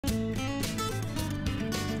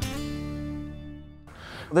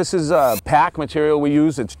This is pack material we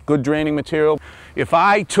use. It's good draining material. If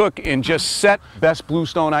I took and just set best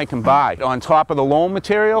bluestone I can buy on top of the loam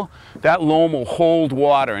material, that loam will hold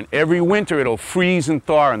water, and every winter it'll freeze and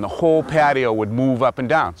thaw and the whole patio would move up and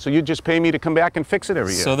down. So you'd just pay me to come back and fix it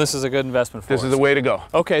every year. So this is a good investment for us. This is the way to go.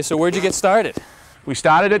 Okay, so where'd you get started? We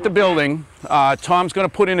started at the building. Tom's going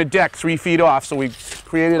to put in a deck 3 feet off, so we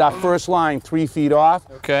created our first line 3 feet off.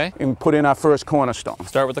 Okay. And put in our first cornerstone.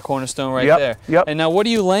 Start with the cornerstone right Yep, there. yep. And now what are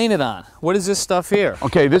you laying it on? What is this stuff here?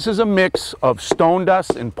 Okay, this is a mix of stone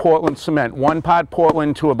dust and Portland cement. 1 part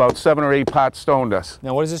Portland to about 7 or 8 parts stone dust.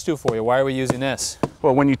 Now what does this do for you? Why are we using this?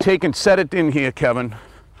 Well, when you take and set it in here, Kevin,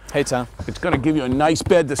 hey, Tom. it's going to give you a nice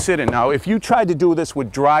bed to sit in. Now, if you tried to do this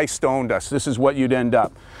with dry stone dust, this is what you'd end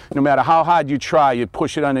up. No matter how hard you try, you'd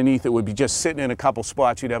push it underneath, it would be just sitting in a couple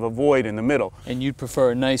spots. You'd have a void in the middle. And you'd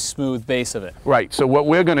prefer a nice smooth base of it. Right, so what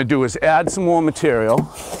we're going to do is add some more material.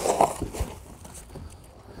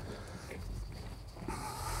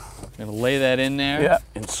 Going to lay that in there. Yeah,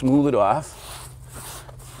 and smooth it off.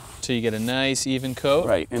 So you get a nice even coat.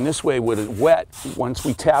 Right, and this way with it wet, once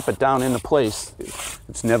we tap it down into place,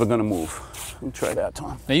 it's never going to move. Let me try that,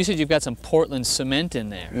 Tom. Now you said you've got some Portland cement in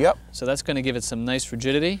there. Yep. So that's going to give it some nice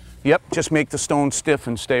rigidity. Yep, just make the stone stiff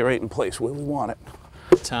and stay right in place where we want it.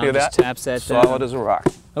 Tom Hear just that? taps that down. Solid as a rock.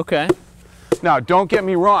 Okay. Now, don't get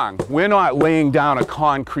me wrong. We're not laying down a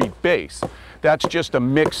concrete base. That's just a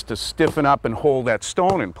mix to stiffen up and hold that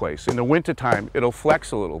stone in place. In the wintertime, it'll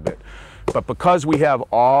flex a little bit. But because we have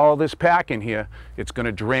all this pack in here, it's going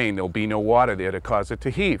to drain. There'll be no water there to cause it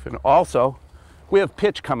to heave. And also, we have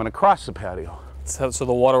pitch coming across the patio. So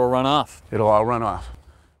the water will run off. It'll all run off.